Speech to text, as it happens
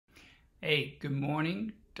Hey, good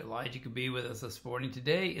morning. Delighted you could be with us this morning.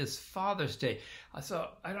 Today is Father's Day. So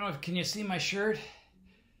I don't know if can you see my shirt?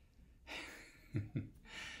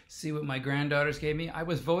 See what my granddaughters gave me? I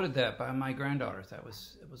was voted that by my granddaughters. It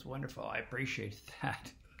was wonderful. I appreciate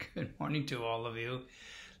that. Good morning to all of you.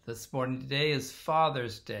 This morning today is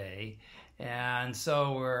Father's Day, and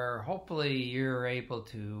so hopefully you're able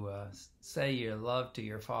to say your love to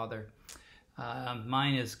your father.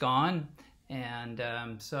 Mine is gone. And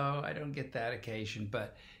so I don't get that occasion,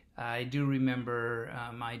 but I do remember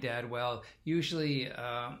my dad well. Usually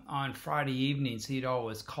on Friday evenings, he'd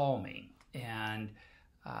always call me, and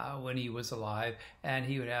when he was alive, and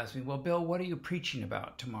he would ask me, well, Bill, what are you preaching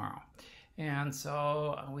about tomorrow? And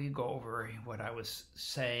so we go over what I was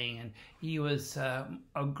saying, and he was a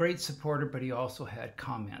great supporter, but he also had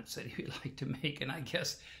comments that he would like to make, and I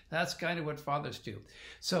guess that's kind of what fathers do.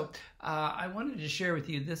 So I wanted to share with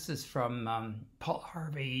you, this is from Paul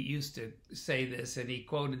Harvey. He used to say this, and he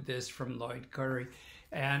quoted this from Lloyd Curry,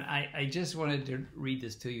 and I just wanted to read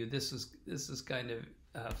this to you. This is kind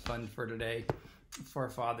of fun for today, for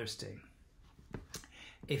Father's Day.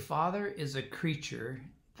 A father is a creature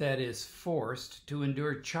that is forced to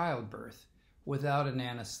endure childbirth without an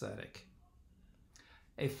anesthetic.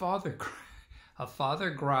 A father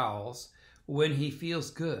growls when he feels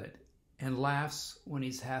good and laughs when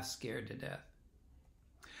he's half scared to death.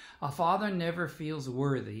 A father never feels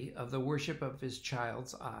worthy of the worship of his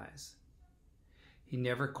child's eyes. He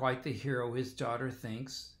never quite the hero his daughter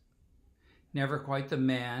thinks, never quite the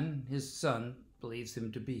man his son believes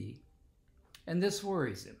him to be. And this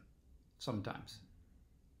worries him sometimes.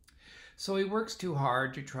 So he works too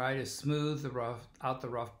hard to try to smooth out the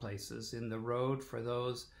rough places in the road for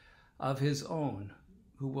those of his own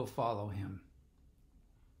who will follow him.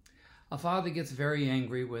 A father gets very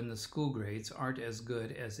angry when the school grades aren't as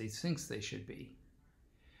good as he thinks they should be.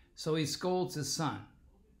 So he scolds his son,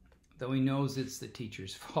 though he knows it's the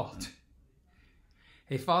teacher's fault.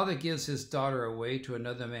 A father gives his daughter away to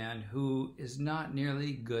another man who is not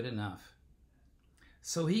nearly good enough,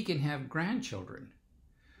 so he can have grandchildren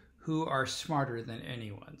who are smarter than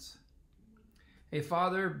anyone's. A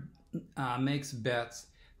father makes bets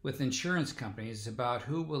with insurance companies about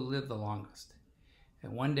who will live the longest.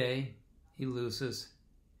 And one day he loses,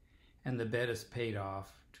 and the bet is paid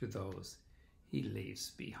off to those he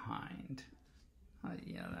leaves behind.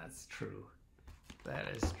 Yeah, that's true. That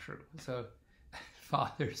is true. So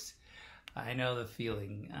fathers, I know the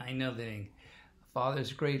feeling. I know the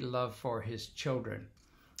father's great love for his children.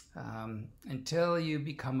 Until you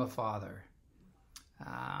become a father,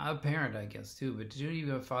 a parent, I guess, too, but until you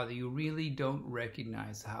become a father, you really don't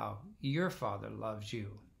recognize how your father loves you.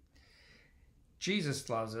 Jesus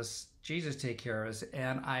loves us. Jesus takes care of us.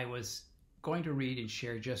 And I was going to read and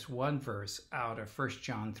share just one verse out of 1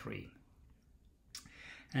 John 3.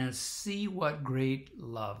 And see what great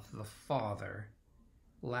love the Father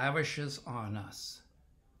lavishes on us,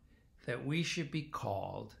 that we should be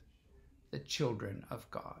called the children of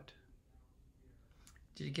God.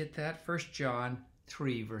 Did you get that? 1 John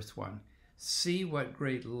 3, verse 1. See what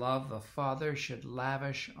great love the Father should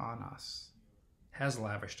lavish on us, has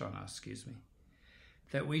lavished on us,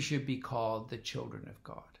 that we should be called the children of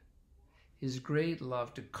God. His great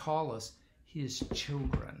love to call us his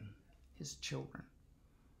children, his children.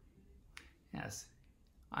 Yes,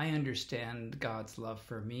 I understand God's love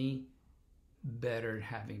for me better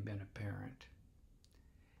having been a parent.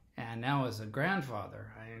 And now as a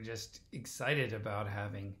grandfather, I am just excited about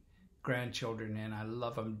having grandchildren, and I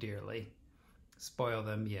love them dearly. Spoil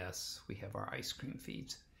them, yes. We have our ice cream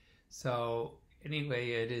feeds. So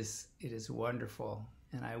anyway, it is wonderful,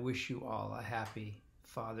 and I wish you all a happy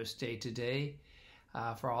Father's Day today.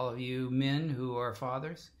 For all of you men who are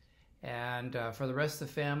fathers, and for the rest of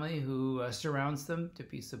the family who surrounds them, to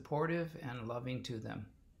be supportive and loving to them.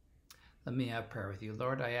 Let me have prayer with you.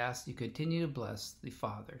 Lord, I ask you continue to bless the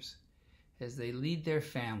fathers as they lead their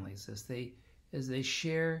families, as they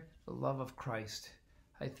share the love of Christ.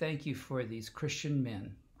 I thank you for these Christian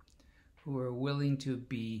men who are willing to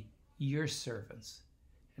be your servants.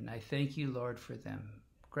 And I thank you, Lord, for them.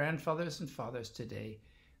 Grandfathers and fathers today,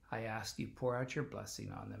 I ask you pour out your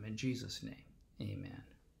blessing on them. In Jesus' name, amen.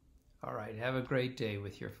 All right, have a great day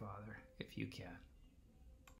with your father, if you can.